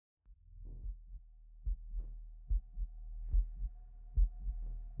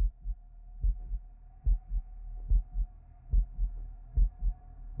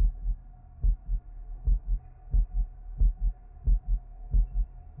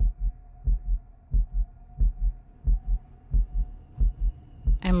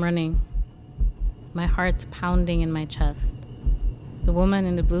I'm running, my heart pounding in my chest. The woman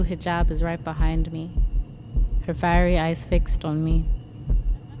in the blue hijab is right behind me, her fiery eyes fixed on me.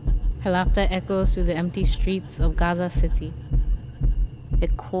 Her laughter echoes through the empty streets of Gaza City, a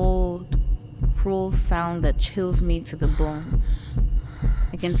cold, cruel sound that chills me to the bone.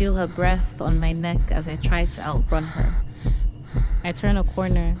 I can feel her breath on my neck as I try to outrun her. I turn a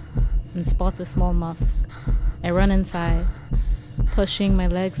corner and spot a small mosque. I run inside, pushing my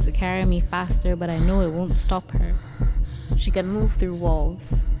legs to carry me faster, but I know it won't stop her. She can move through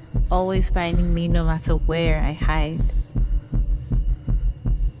walls, always finding me no matter where I hide.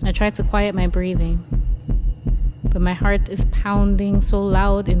 I try to quiet my breathing, but my heart is pounding so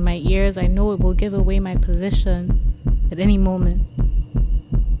loud in my ears I know it will give away my position at any moment.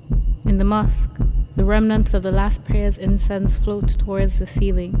 In the mosque, the remnants of the last prayer's incense float towards the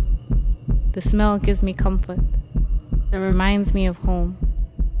ceiling. The smell gives me comfort. It reminds me of home.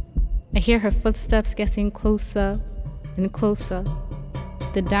 I hear her footsteps getting closer and closer.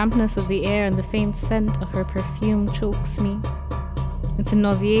 The dampness of the air and the faint scent of her perfume chokes me. It's a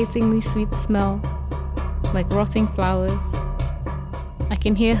nauseatingly sweet smell, like rotting flowers. I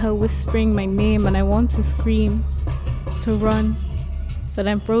can hear her whispering my name and I want to scream, to run, but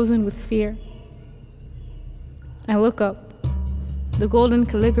I'm frozen with fear. I look up. The golden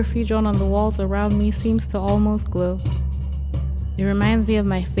calligraphy drawn on the walls around me seems to almost glow. It reminds me of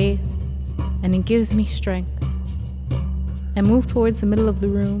my faith, and it gives me strength. I move towards the middle of the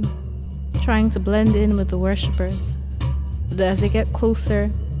room, trying to blend in with the worshippers. But as I get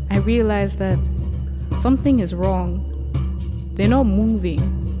closer, I realize that something is wrong. They're not moving.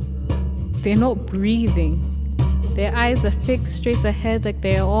 They're not breathing. Their eyes are fixed straight ahead like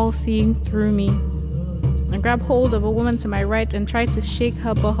they are all seeing through me. I grab hold of a woman to my right and try to shake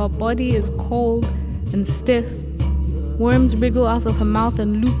her, but her body is cold and stiff. Worms wriggle out of her mouth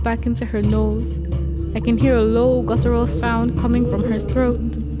and loop back into her nose. I can hear a low, guttural sound coming from her throat.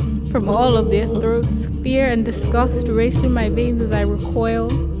 From all of their throats, fear and disgust race through my veins as I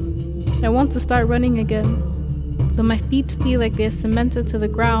recoil. I want to start running again, but my feet feel like they're cemented to the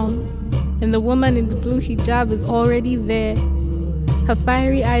ground, and the woman in the blue hijab is already there. Her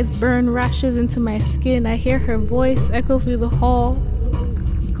fiery eyes burn rashes into my skin. I hear her voice echo through the hall,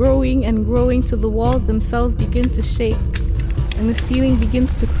 growing and growing till the walls themselves begin to shake and the ceiling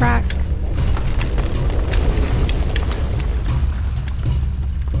begins to crack.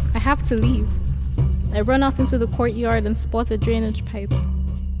 I have to leave. I run out into the courtyard and spot a drainage pipe.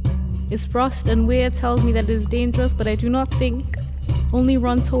 Its rust and wear tells me that it is dangerous, but I do not think, only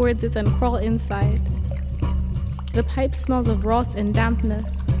run towards it and crawl inside. The pipe smells of rot and dampness,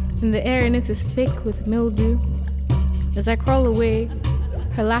 and the air in it is thick with mildew. As I crawl away,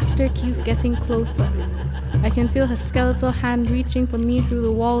 her laughter keeps getting closer. I can feel her skeletal hand reaching for me through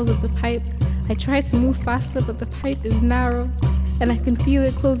the walls of the pipe. I try to move faster, but the pipe is narrow, and I can feel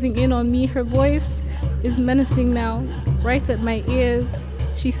it closing in on me. Her voice is menacing now, right at my ears.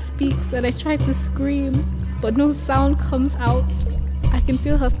 She speaks, and I try to scream, but no sound comes out. I can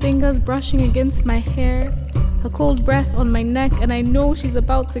feel her fingers brushing against my hair, her cold breath on my neck, and I know she's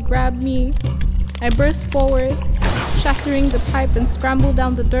about to grab me. I burst forward, shattering the pipe, and scramble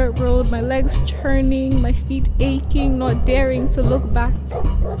down the dirt road, my legs churning, my feet aching, not daring to look back.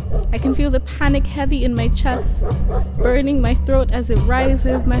 I can feel the panic heavy in my chest, burning my throat as it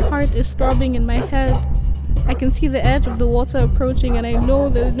rises. My heart is throbbing in my head. I can see the edge of the water approaching, and I know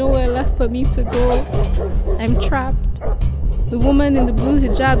there's nowhere left for me to go. I'm trapped. The woman in the blue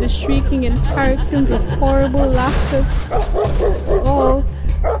hijab is shrieking in paroxysms of horrible laughter.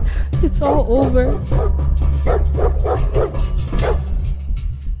 It's all over.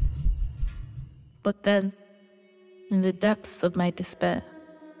 But then, in the depths of my despair,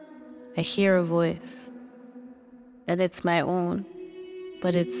 I hear a voice. And it's my own,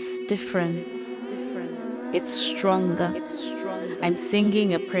 but it's different. It's stronger. I'm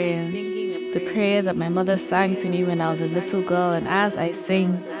singing a prayer. The prayer that my mother sang to me when I was a little girl, and as I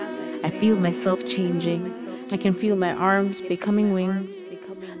sing, I feel myself changing. I can feel my arms becoming wings,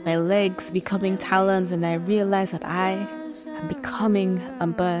 my legs becoming talons, and I realize that I am becoming a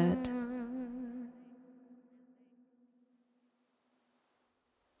bird.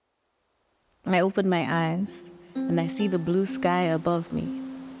 I open my eyes, and I see the blue sky above me.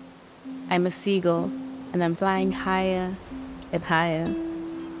 I'm a seagull, and I'm flying higher and higher,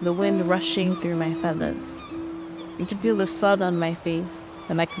 the wind rushing through my feathers. I can feel the sun on my face,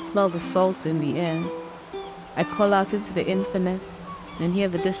 and I can smell the salt in the air. I call out into the infinite and hear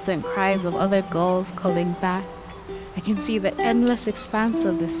the distant cries of other gulls calling back. I can see the endless expanse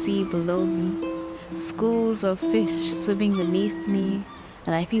of the sea below me, schools of fish swimming beneath me,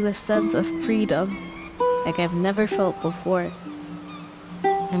 and I feel a sense of freedom like I've never felt before.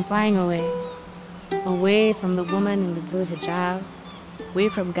 I'm flying away, away from the woman in the blue hijab, away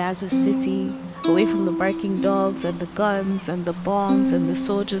from Gaza City, away from the barking dogs and the guns and the bombs and the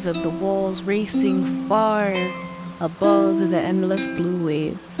soldiers and the walls racing far above the endless blue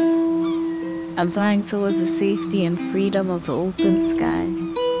waves. I'm flying towards the safety and freedom of the open sky,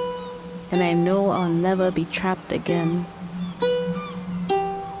 and I know I'll never be trapped again.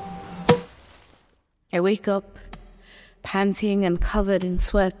 I wake up, panting and covered in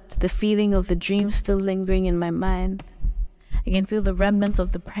sweat, the feeling of the dream still lingering in my mind. I can feel the remnants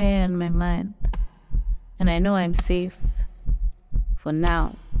of the prayer in my mind, and I know I'm safe, for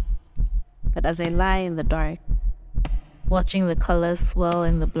now. But as I lie in the dark, watching the colors swell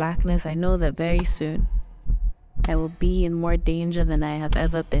in the blackness, I know that very soon I will be in more danger than I have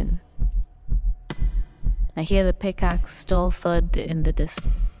ever been. I hear the pickaxe dull thud in the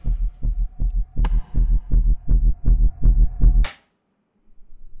distance.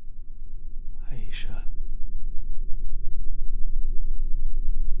 Aisha.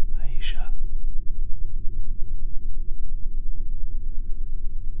 Aisha.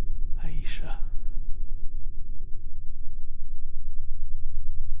 Aisha.